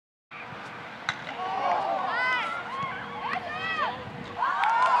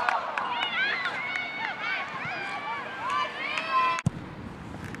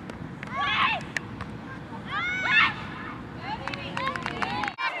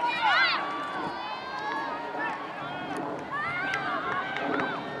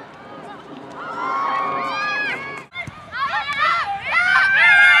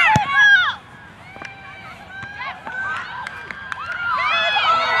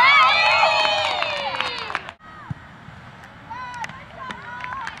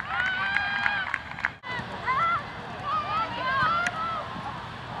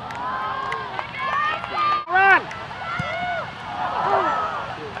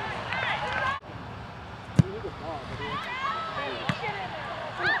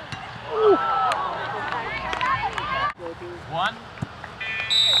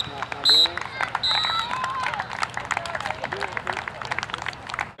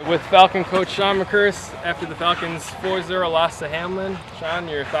With Falcon coach Sean McKuras after the Falcons 4-0 loss to Hamline. Sean,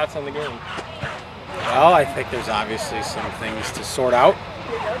 your thoughts on the game? Well, I think there's obviously some things to sort out.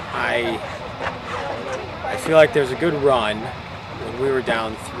 I feel like there's a good run when we were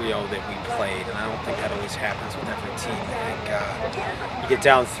down 3-0 that we played, and I don't think that always happens with every team. I think you get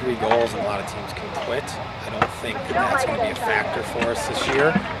down 3 goals and a lot of teams can quit. I don't think that's going to be a factor for us this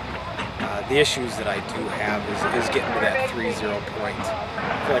year. The issues that I do have is getting to that 3-0 point.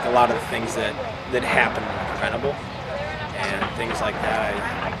 I feel like a lot of the things that happen are preventable, and things like that,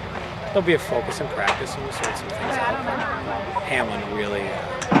 there'll be a focus in practice and we'll sort some things out. Hamline really,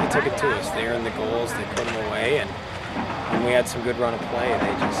 they took it to us. They earned the goals, they put them away, and when we had some good run of play,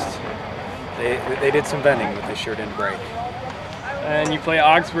 they did some bending, but they sure didn't break. And you play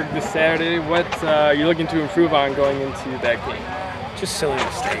Augsburg this Saturday. What are you looking to improve on going into that game? Just silly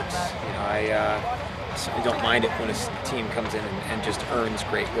mistakes. You know, I certainly don't mind it when a team comes in and just earns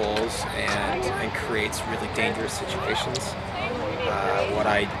great goals and creates really dangerous situations. What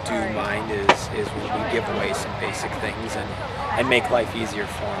I do mind is when we give away some basic things and make life easier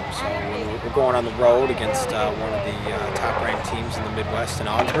for them. So when we're going on the road against one of the top-ranked teams in the Midwest in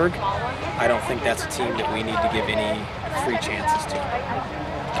Augsburg, I don't think that's a team that we need to give any free chances to.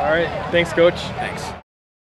 All right. Thanks, Coach. Thanks.